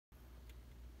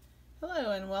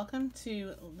Hello and welcome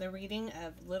to the reading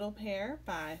of Little Pear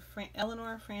by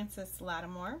Eleanor Frances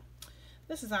Lattimore.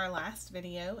 This is our last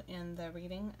video in the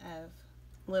reading of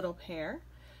Little Pear.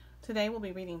 Today we'll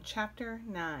be reading chapter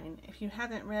 9. If you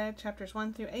haven't read chapters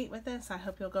 1 through 8 with us, I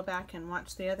hope you'll go back and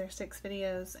watch the other 6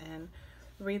 videos and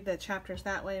read the chapters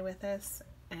that way with us.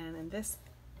 And in this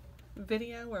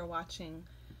video we're watching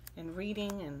and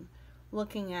reading and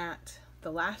looking at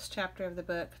the last chapter of the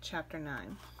book, chapter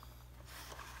 9.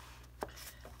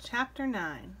 Chapter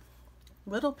 9.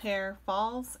 Little Pear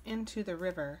falls into the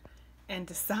river and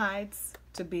decides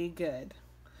to be good.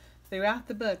 Throughout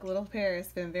the book, Little Pear has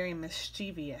been very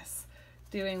mischievous,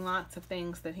 doing lots of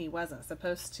things that he wasn't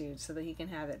supposed to so that he can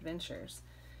have adventures.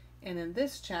 And in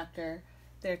this chapter,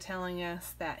 they're telling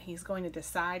us that he's going to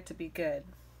decide to be good.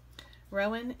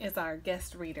 Rowan is our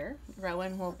guest reader.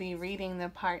 Rowan will be reading the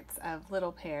parts of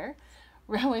Little Pear.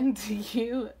 Rowan, do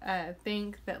you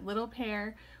think that Little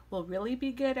Pear will really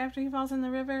be good after he falls in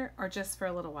the river, or just for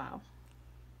a little while?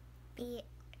 Be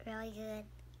really good.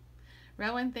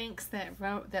 Rowan thinks that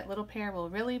Little Pear will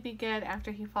really be good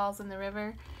after he falls in the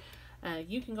river.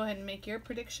 You can go ahead and make your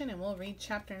prediction, and we'll read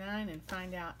chapter 9 and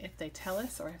find out if they tell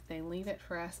us or if they leave it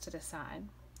for us to decide.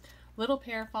 Little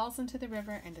Pear falls into the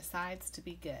river and decides to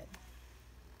be good.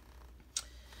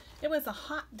 It was a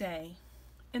hot day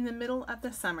in the middle of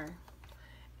the summer,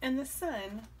 and the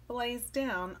sun blazed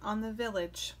down on the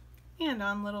village and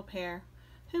on Little Pear,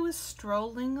 who was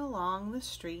strolling along the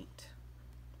street,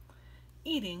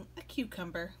 eating a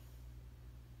cucumber.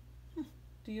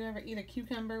 Do you ever eat a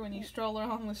cucumber when you stroll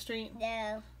along the street?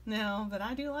 No. No, but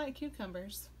I do like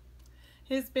cucumbers.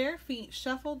 His bare feet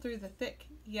shuffled through the thick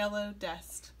yellow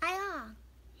dust.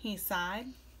 He sighed.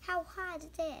 How hot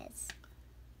it is.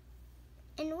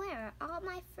 And where are all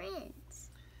my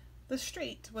friends? The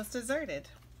street was deserted.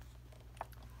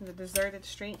 The deserted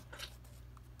street.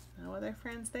 No other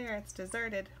friends there. It's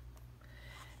deserted.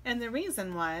 And the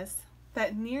reason was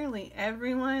that nearly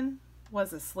everyone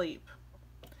was asleep.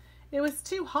 It was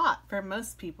too hot for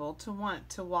most people to want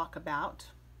to walk about.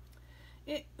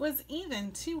 It was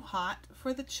even too hot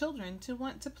for the children to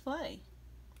want to play.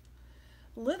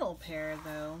 Little Pear,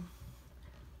 though,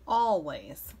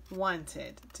 always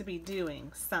wanted to be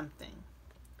doing something.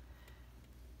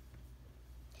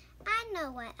 I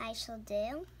know what I shall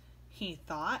do, he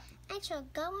thought. I shall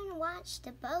go and watch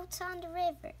the boats on the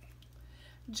river.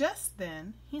 Just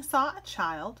then he saw a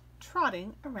child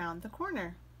trotting around the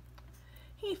corner.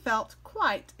 He felt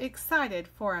quite excited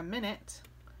for a minute,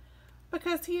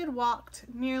 because he had walked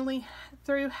nearly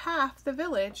through half the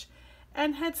village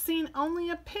and had seen only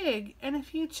a pig and a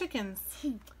few chickens.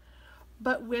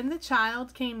 But when the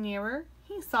child came nearer,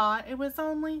 he saw it was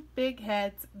only Big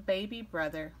Head's baby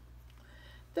brother.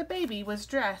 The baby was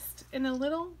dressed in a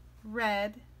little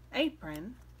red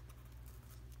apron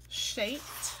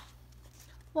shaped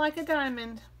like a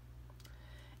diamond.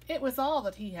 It was all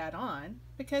that he had on,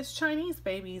 because Chinese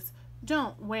babies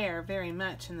don't wear very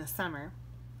much in the summer.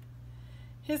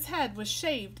 His head was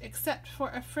shaved except for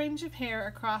a fringe of hair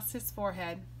across his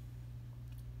forehead.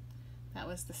 That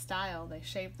was the style. They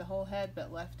shaved the whole head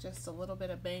but left just a little bit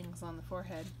of bangs on the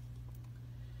forehead.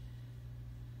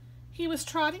 He was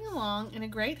trotting along in a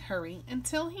great hurry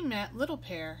until he met Little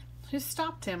Pear, who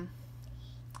stopped him.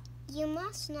 You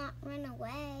must not run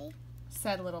away,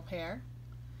 said Little Pear,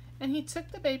 and he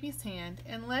took the baby's hand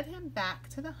and led him back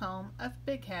to the home of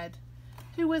Big Head,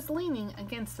 who was leaning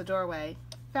against the doorway,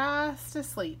 fast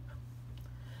asleep.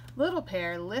 Little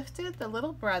Pear lifted the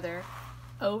little brother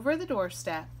over the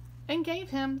doorstep and gave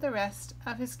him the rest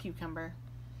of his cucumber.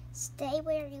 Stay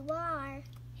where you are,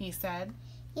 he said.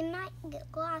 You might get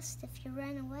lost if you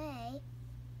run away.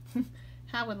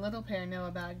 How would Little Pear know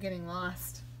about getting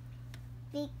lost?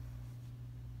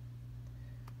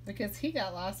 Because he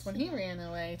got lost when he ran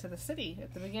away to the city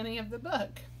at the beginning of the book.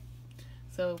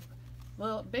 So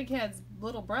Big Head's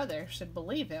little brother should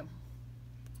believe him.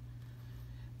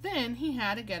 Then he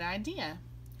had a good idea.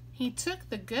 He took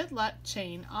the good luck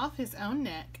chain off his own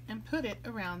neck and put it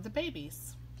around the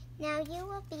baby's. Now you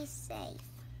will be safe,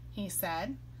 he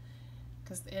said.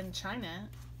 Because in China,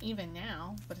 even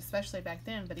now, but especially back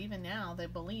then, but even now, they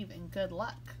believe in good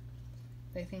luck.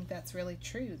 They think that's really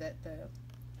true, that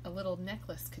a little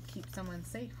necklace could keep someone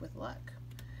safe with luck.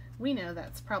 We know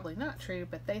that's probably not true,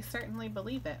 but they certainly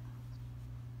believe it,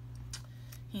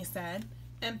 he said,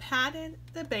 and patted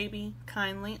the baby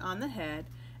kindly on the head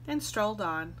and strolled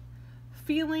on,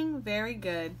 feeling very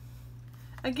good.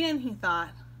 Again he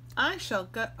thought, I shall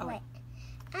go...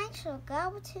 I shall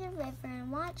go to the river and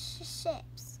watch the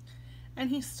ships. And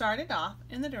he started off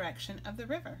in the direction of the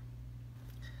river.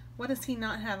 What does he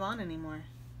not have on anymore?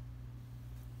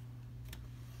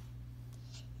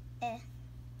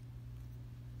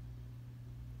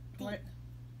 What?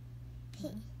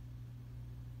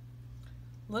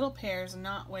 Little Pear's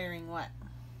not wearing what?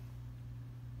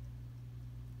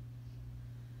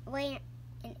 Wearing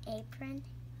an apron?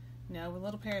 No,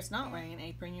 Little Pear is not wearing an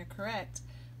apron, you're correct.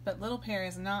 But Little Pear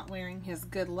is not wearing his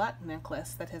good luck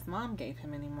necklace that his mom gave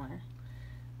him anymore.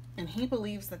 And he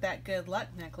believes that that good luck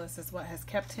necklace is what has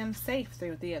kept him safe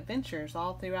through the adventures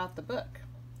all throughout the book.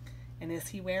 And is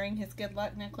he wearing his good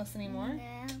luck necklace anymore?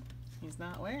 No. He's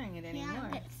not wearing it anymore.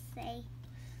 Yeah, let's see.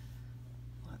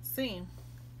 Let's see.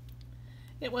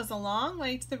 It was a long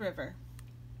way to the river.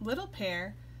 Little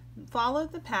Pear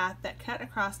followed the path that cut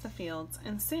across the fields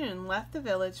and soon left the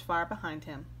village far behind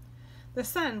him. The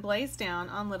sun blazed down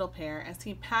on Little Pear as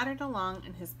he pattered along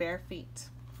in his bare feet.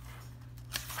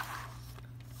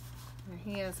 There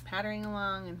he is, pattering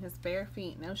along in his bare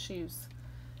feet, no shoes.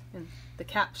 And the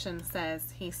caption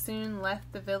says, he soon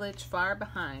left the village far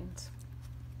behind.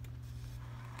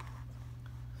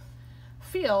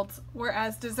 Fields were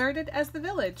as deserted as the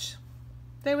village.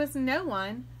 There was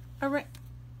no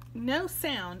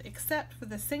sound except for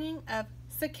the singing of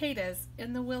cicadas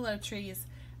in the willow trees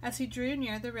as he drew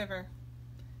near the river.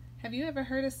 Have you ever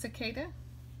heard a cicada?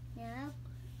 No.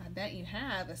 I bet you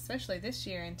have, especially this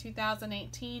year in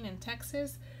 2018 in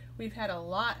Texas. We've had a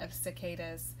lot of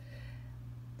cicadas.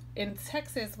 In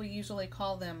Texas, we usually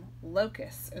call them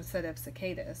locusts instead of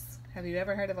cicadas. Have you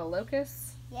ever heard of a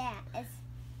locust? Yeah,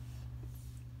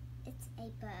 it's a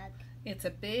bug. It's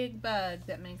a big bug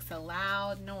that makes a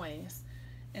loud noise.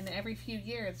 And every few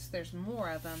years, there's more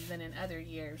of them than in other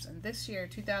years. And this year,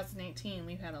 2018,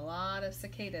 we've had a lot of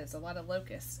cicadas, a lot of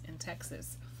locusts in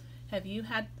Texas. Have you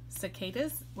had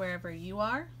cicadas wherever you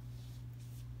are?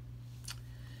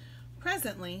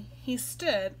 Presently, he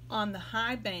stood on the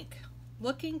high bank,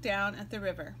 looking down at the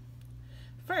river.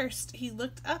 First, he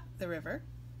looked up the river.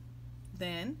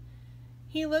 Then,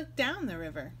 he looked down the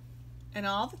river. And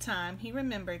all the time, he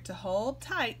remembered to hold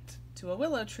tight to a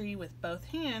willow tree with both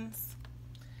hands.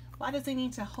 Why does he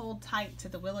need to hold tight to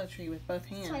the willow tree with both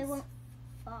hands? So he won't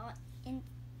fall into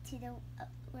the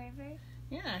river?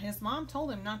 Yeah, his mom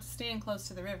told him not to stand close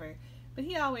to the river, but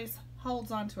he always holds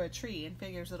onto a tree and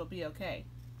figures it'll be okay.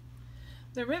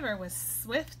 The river was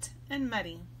swift and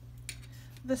muddy.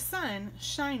 The sun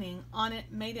shining on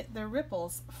it made the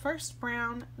ripples first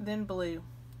brown, then blue.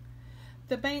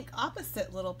 The bank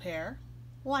opposite Little Pear,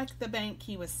 like the bank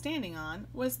he was standing on,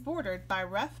 was bordered by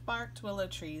rough-barked willow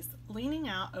trees leaning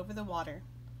out over the water.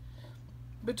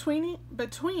 Between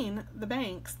the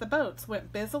banks, the boats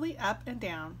went busily up and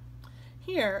down.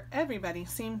 Here, everybody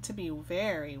seemed to be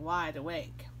very wide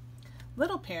awake.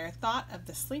 Little Pear thought of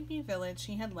the sleepy village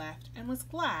he had left and was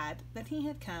glad that he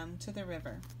had come to the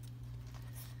river.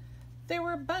 There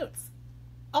were boats,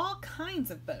 all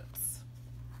kinds of boats.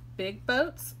 Big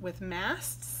boats with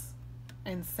masts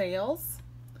and sails,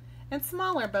 and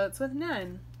smaller boats with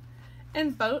none,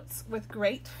 and boats with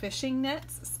great fishing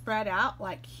nets spread out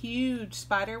like huge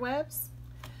spider webs.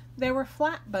 There were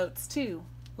flat boats, too,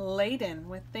 laden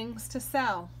with things to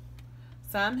sell.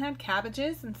 Some had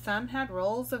cabbages, and some had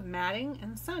rolls of matting,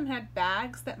 and some had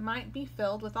bags that might be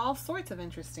filled with all sorts of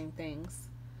interesting things.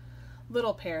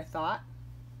 Little Pear thought.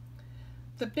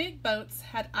 The big boats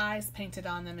had eyes painted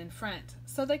on them in front,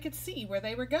 so they could see where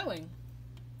they were going.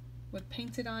 Would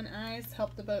painted on eyes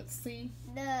help the boats see?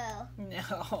 No.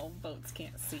 No, boats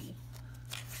can't see.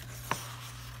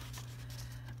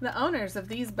 The owners of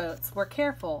these boats were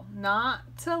careful not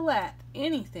to let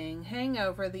anything hang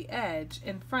over the edge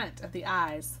in front of the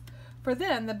eyes, for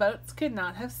then the boats could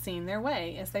not have seen their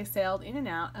way as they sailed in and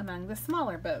out among the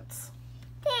smaller boats.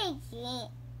 Boats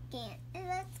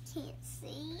can't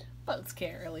see. Boats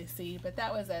can't really see, but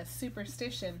that was a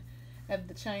superstition of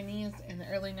the Chinese in the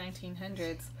early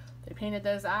 1900s. They painted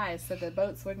those eyes so the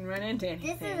boats wouldn't run into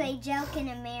anything. This is a joke in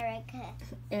America.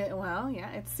 Well,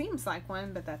 yeah, it seems like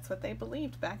one, but that's what they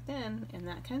believed back then in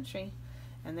that country.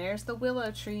 And there's the willow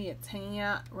tree. It's hanging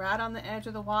out right on the edge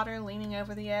of the water, leaning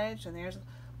over the edge, and there's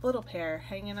Little Pear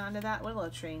hanging onto that willow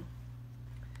tree.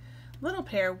 Little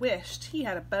Pear wished he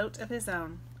had a boat of his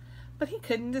own, but he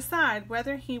couldn't decide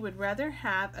whether he would rather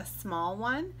have a small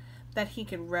one that he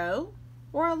could row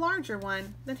or a larger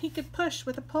one that he could push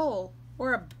with a pole,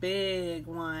 or a big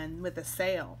one with a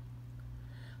sail.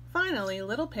 Finally,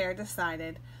 Little Pear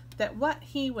decided that what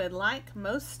he would like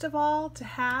most of all to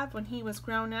have when he was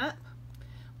grown up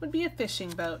would be a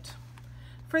fishing boat,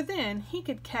 for then he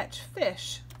could catch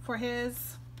fish for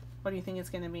his, what do you think it's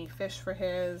going to be? Fish for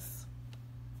his?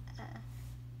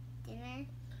 Dinner?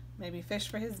 Maybe fish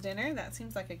for his dinner? That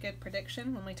seems like a good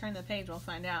prediction. When we turn the page, we'll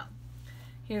find out.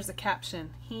 Here's a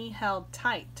caption. He held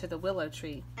tight to the willow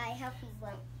tree. I hope he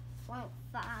won't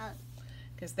fall.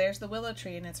 Because there's the willow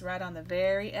tree, and it's right on the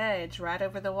very edge, right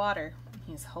over the water.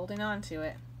 He's holding on to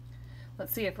it.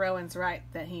 Let's see if Rowan's right,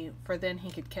 that then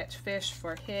he could catch fish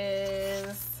for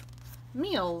his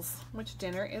meals, which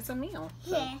dinner is a meal.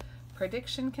 Yeah. So,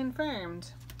 prediction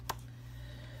confirmed.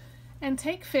 And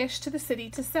take fish to the city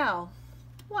to sell.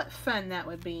 What fun that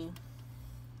would be.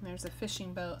 There's a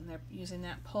fishing boat, and they're using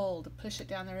that pole to push it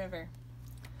down the river.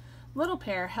 Little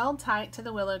Pear held tight to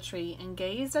the willow tree and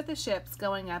gazed at the ships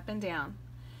going up and down.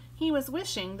 He was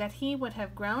wishing that he would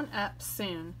have grown up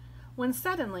soon, when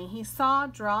suddenly he saw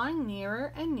drawing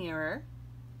nearer and nearer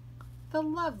the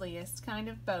loveliest kind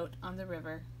of boat on the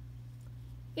river.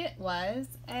 It was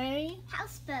a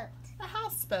houseboat. A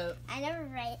houseboat. I never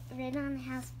ridden on a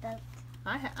houseboat.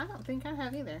 I don't think I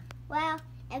have either. Well,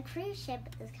 a cruise ship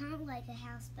is kind of like a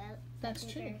houseboat. That's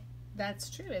true. That's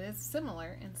true. It is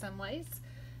similar in some ways.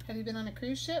 Have you been on a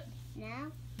cruise ship?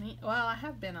 No. Well, I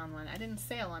have been on one. I didn't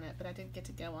sail on it, but I did get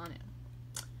to go on it.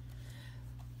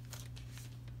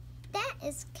 That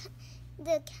is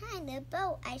the kind of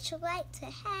boat I should like to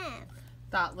have,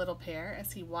 thought Little Pear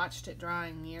as he watched it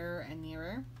drawing nearer and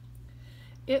nearer.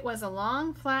 It was a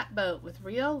long, flat boat with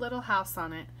real little house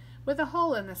on it, with a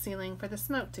hole in the ceiling for the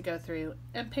smoke to go through,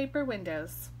 and paper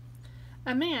windows.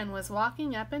 A man was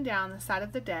walking up and down the side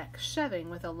of the deck, shoving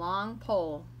with a long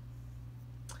pole.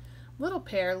 Little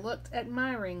Pear looked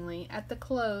admiringly at the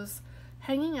clothes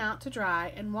hanging out to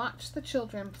dry and watched the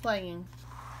children playing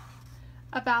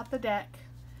about the deck,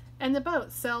 and the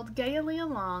boat sailed gaily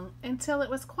along until it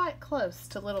was quite close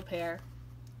to Little Pear.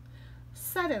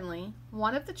 Suddenly,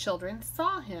 one of the children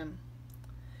saw him.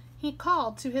 He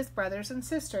called to his brothers and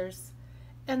sisters,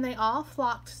 and they all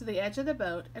flocked to the edge of the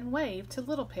boat and waved to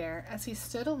Little Pear as he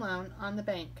stood alone on the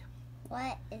bank.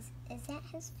 What is that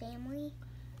his family?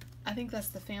 I think that's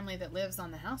the family that lives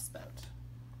on the houseboat.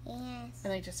 Yes.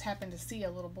 And they just happened to see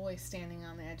a little boy standing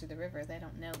on the edge of the river. They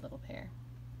don't know Little Pear.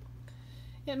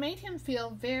 It made him feel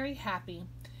very happy,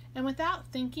 and without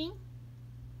thinking,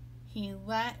 he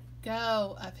let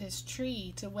go of his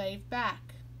tree to wave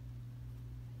back.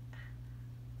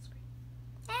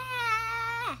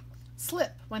 Ah!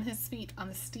 Slip went his feet on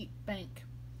the steep bank.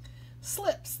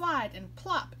 Slip, slide, and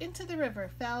plop into the river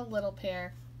fell Little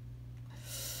Pear.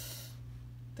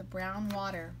 The brown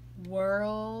water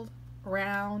whirled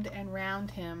round and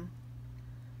round him.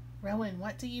 Rowan,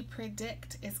 what do you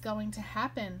predict is going to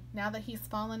happen now that he's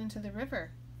fallen into the river?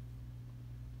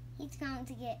 He's going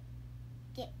to get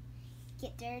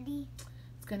dirty.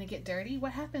 It's going to get dirty?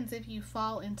 What happens if you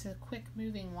fall into quick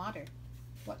moving water?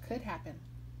 What could happen?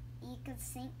 You could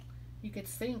sink. You could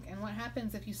sink. And what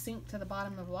happens if you sink to the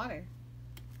bottom of water?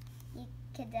 You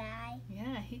could die.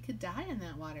 Yeah, he could die in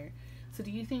that water. So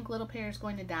do you think Little Pear is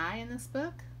going to die in this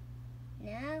book?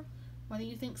 No. What do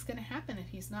you think is going to happen if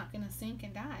he's not going to sink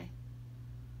and die?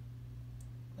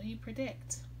 What do you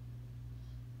predict?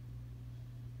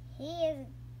 He is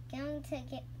going to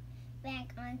get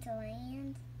back onto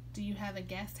land. Do you have a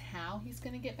guess how he's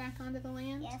going to get back onto the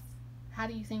land? Yes. How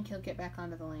do you think he'll get back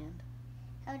onto the land?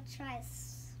 He'll try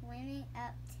swimming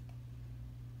up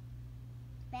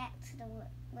back to the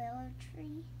willow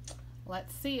tree.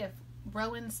 Let's see if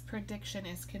Rowan's prediction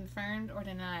is confirmed or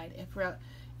denied.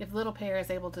 If Little Pear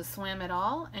is able to swim at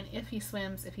all, and if he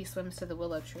swims to the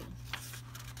willow tree.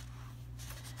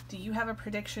 Do you have a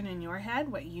prediction in your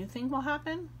head what you think will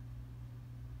happen?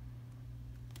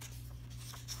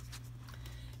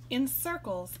 In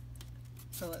circles,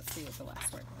 so let's see what the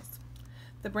last word was.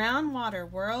 The brown water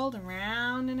whirled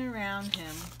around and around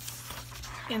him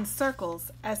in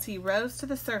circles as he rose to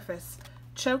the surface,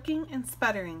 choking and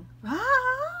sputtering.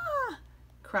 Ah!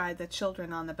 Cried the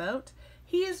children on the boat.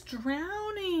 He is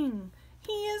drowning!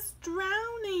 He is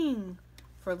drowning!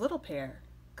 For Little Pear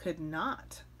could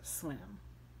not swim.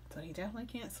 So he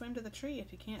definitely can't swim to the tree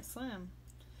if he can't swim.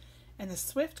 And the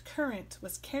swift current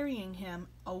was carrying him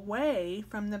away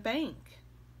from the bank.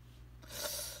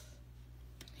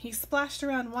 He splashed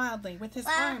around wildly with his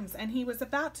arms, and he was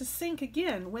about to sink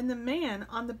again when the man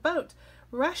on the boat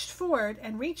rushed forward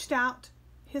and reached out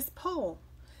his pole.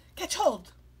 "Catch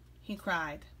hold!" he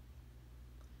cried.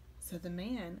 So the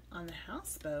man on the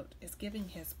houseboat is giving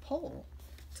his pole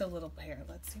to Little Pear.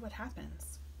 Let's see what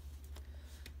happens.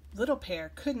 Little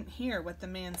Pear couldn't hear what the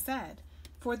man said,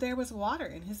 for there was water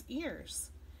in his ears.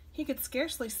 He could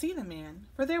scarcely see the man,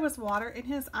 for there was water in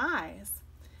his eyes.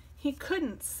 He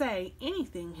couldn't say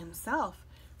anything himself,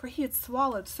 for he had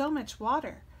swallowed so much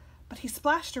water, but he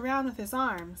splashed around with his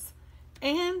arms,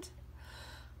 and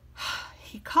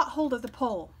he caught hold of the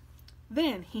pole.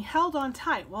 Then he held on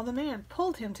tight while the man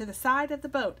pulled him to the side of the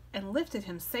boat and lifted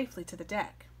him safely to the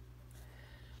deck.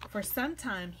 For some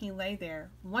time he lay there,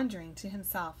 wondering to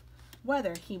himself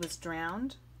whether he was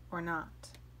drowned or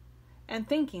not, and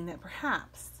thinking that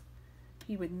perhaps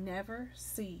he would never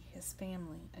see his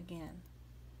family again.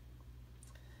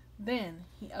 Then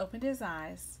he opened his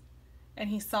eyes, and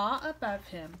he saw above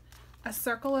him a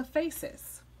circle of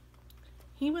faces.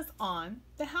 He was on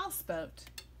the houseboat,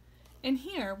 and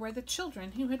here were the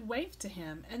children who had waved to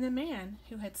him and the man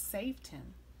who had saved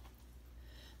him.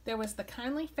 There was the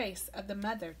kindly face of the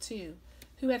mother, too,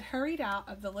 who had hurried out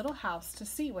of the little house to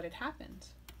see what had happened.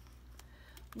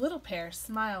 Little Pear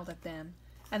smiled at them,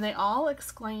 and they all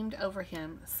exclaimed over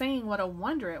him, saying what a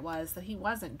wonder it was that he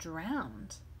wasn't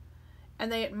drowned.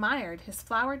 And they admired his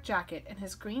flowered jacket and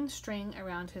his green string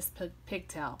around his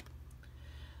pigtail.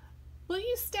 "Will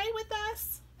you stay with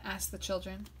us?" asked the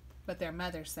children. But their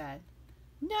mother said,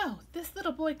 "No, this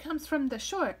little boy comes from the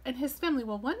shore, and his family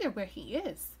will wonder where he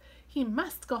is. He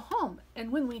must go home,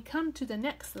 and when we come to the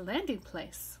next landing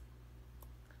place."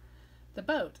 The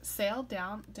boat sailed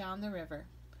down the river.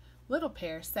 Little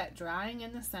Pear sat drying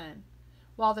in the sun,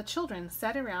 while the children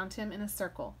sat around him in a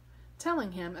circle,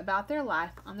 telling him about their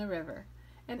life on the river,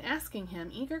 and asking him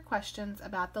eager questions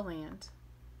about the land.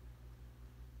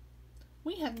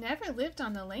 "We have never lived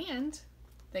on the land,"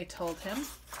 they told him.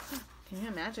 Can you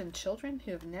imagine children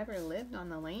who have never lived on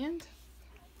the land?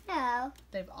 No.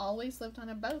 They've always lived on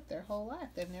a boat their whole life.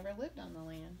 They've never lived on the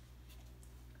land.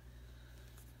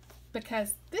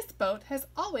 "Because this boat has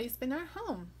always been our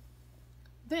home."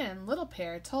 Then Little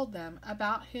Pear told them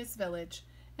about his village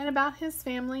and about his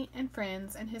family and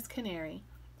friends and his canary.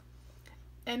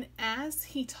 And as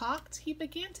he talked, he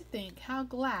began to think how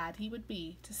glad he would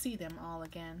be to see them all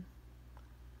again.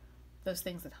 Those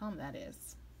things at home, that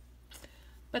is.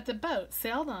 But the boat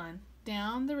sailed on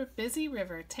down the busy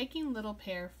river, taking Little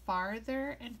Pear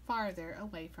farther and farther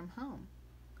away from home.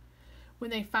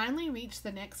 When they finally reached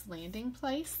the next landing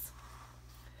place,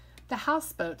 the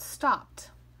houseboat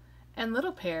stopped, and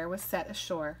Little Pear was set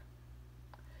ashore.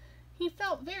 He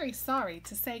felt very sorry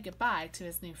to say goodbye to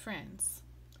his new friends.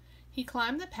 He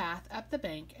climbed the path up the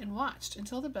bank and watched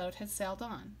until the boat had sailed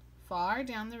on, far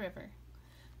down the river.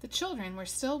 The children were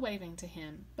still waving to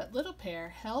him, but Little Pear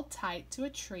held tight to a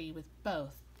tree with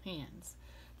both hands,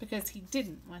 because he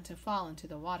didn't want to fall into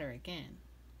the water again.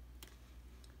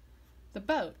 The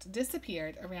boat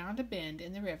disappeared around a bend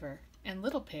in the river, and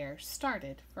Little Pear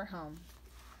started for home.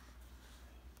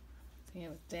 So it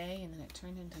was day, and then it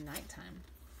turned into nighttime.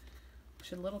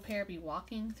 Should Little Pear be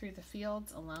walking through the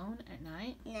fields alone at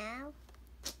night? No.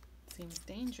 Seems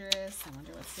dangerous. I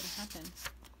wonder what's going to happen.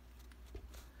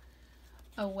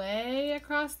 Away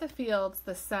across the fields,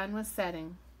 the sun was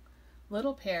setting.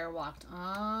 Little Pear walked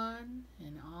on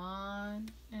and on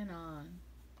and on.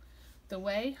 The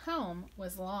way home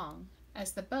was long,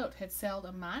 as the boat had sailed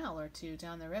a mile or two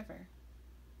down the river.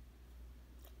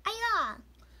 Aye,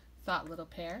 thought Little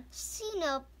Pear,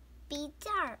 soon be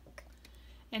dark.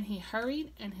 And he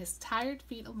hurried and his tired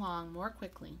feet along more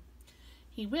quickly.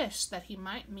 He wished that he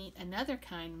might meet another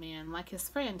kind man like his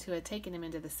friend who had taken him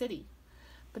into the city.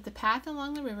 But the path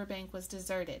along the riverbank was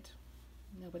deserted.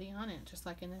 Nobody on it, just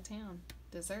like in the town.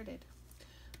 Deserted.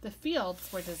 The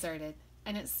fields were deserted,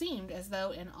 and it seemed as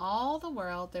though in all the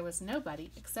world there was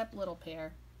nobody except Little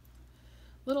Pear.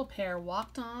 Little Pear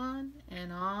walked on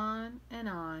and on and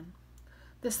on.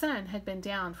 The sun had been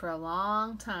down for a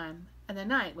long time, and the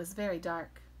night was very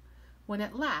dark, when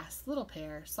at last Little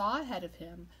Pear saw ahead of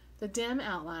him the dim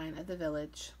outline of the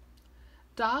village.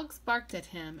 Dogs barked at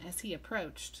him as he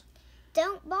approached.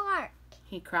 "Don't bark,"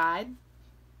 he cried.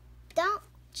 "Don't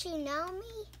you know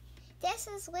me? This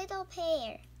is Little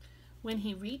Pear." When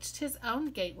he reached his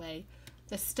own gateway,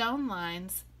 the stone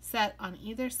lines sat on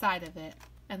either side of it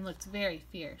and looked very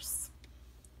fierce.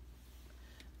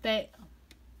 They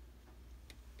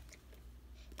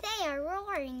are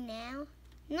roaring now,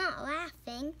 not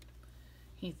laughing,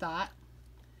 he thought,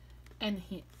 and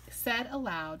he said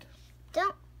aloud,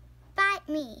 "Don't bite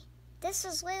me. This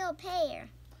is Little Pear."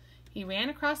 He ran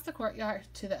across the courtyard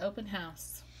to the open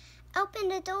house. "Open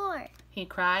the door," he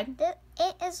cried.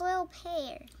 "It is Little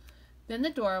Pear." Then the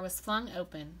door was flung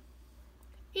open.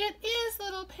 "It is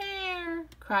Little Pear!"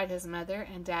 cried his mother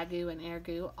and Daggoo and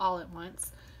Ergoo all at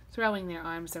once, throwing their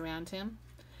arms around him.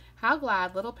 How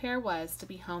glad Little Pear was to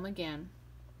be home again,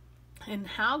 and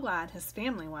how glad his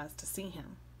family was to see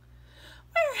him.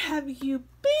 "Where have you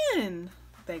been?"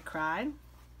 they cried.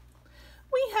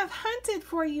 "We have hunted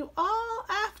for you all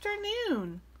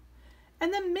afternoon,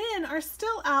 and the men are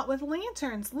still out with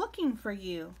lanterns looking for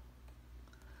you."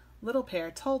 Little Pear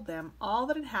told them all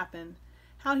that had happened,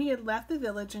 how he had left the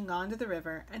village and gone to the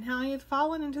river, and how he had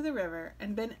fallen into the river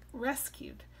and been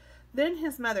rescued. Then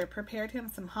his mother prepared him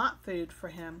some hot food for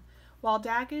him, while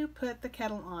Daggoo put the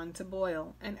kettle on to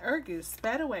boil, and Ergu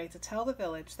sped away to tell the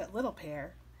village that Little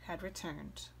Pear had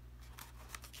returned.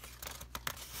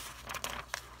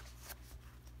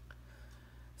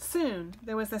 Soon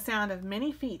there was the sound of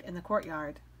many feet in the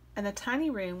courtyard, and the tiny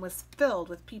room was filled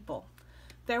with people.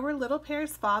 There were Little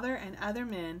Pear's father and other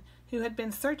men who had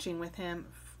been searching with him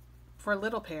for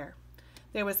Little Pear.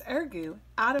 There was Ergu,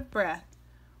 out of breath,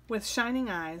 with shining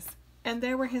eyes, and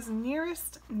there were his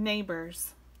nearest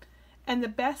neighbors and the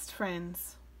best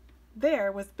friends.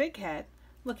 There was Big Head,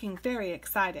 looking very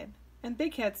excited, and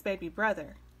Big Head's baby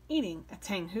brother, eating a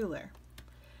tanghuler.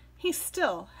 He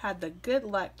still had the good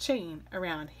luck chain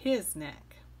around his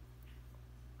neck.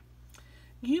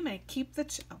 You may keep the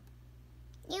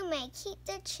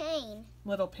chain,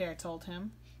 Little Pear told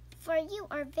him. For you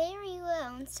are very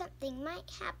low and something might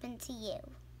happen to you.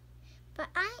 But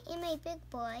I am a big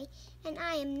boy, and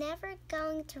I am never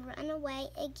going to run away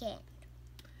again.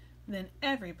 Then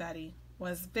everybody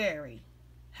was very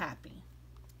happy.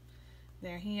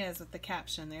 There he is with the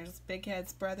caption. There's Big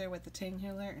Head's brother with the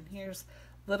tanghuler, and here's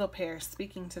Little Pear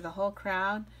speaking to the whole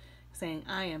crowd, saying,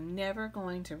 I am never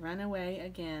going to run away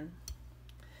again.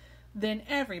 Then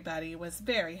everybody was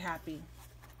very happy.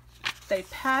 They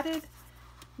patted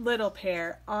Little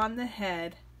Pear on the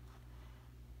head,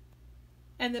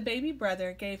 and the baby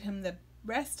brother gave him the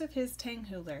rest of his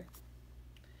tanghuler.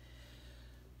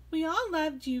 We all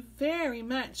loved you very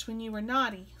much when you were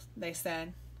naughty, they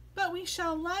said, but we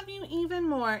shall love you even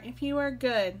more if you are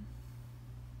good.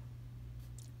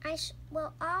 I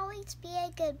will always be a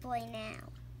good boy now,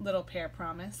 Little Pear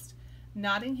promised,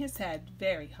 nodding his head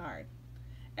very hard.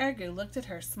 Ergu looked at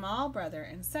her small brother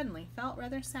and suddenly felt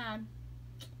rather sad.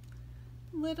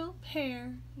 Little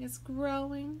Pear is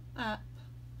growing up,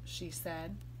 she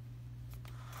said.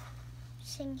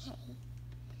 Sing hey.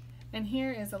 And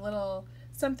here is a little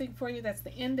something for you. That's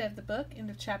the end of the book, end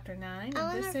of chapter 9.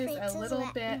 And this is a little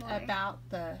bit about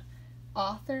the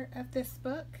author of this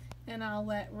book. And I'll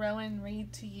let Rowan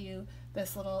read to you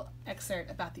this little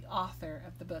excerpt about the author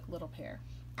of the book, Little Pear.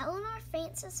 Eleanor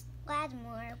Frances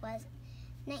Lattimore was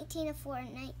 1904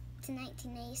 to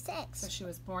 1986. So she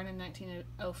was born in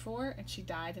 1904 and she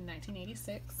died in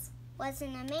 1986. Was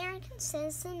an American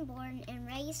citizen born and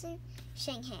raised in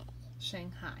Shanghai.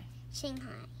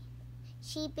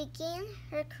 She began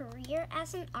her career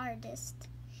as an artist,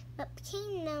 but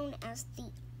became known as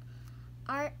the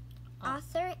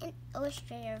author and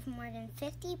illustrator of more than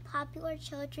 50 popular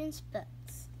children's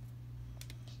books.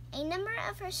 A number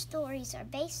of her stories are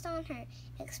based on her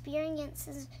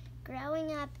experiences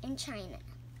growing up in China.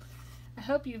 I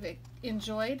hope you've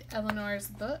enjoyed Eleanor's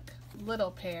book,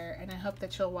 Little Pear, and I hope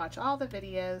that you'll watch all the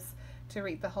videos to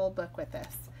read the whole book with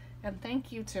us. And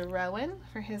thank you to Rowan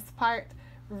for his part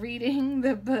reading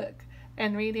the book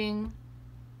and reading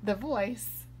the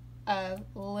voice of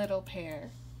Little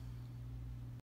Pear.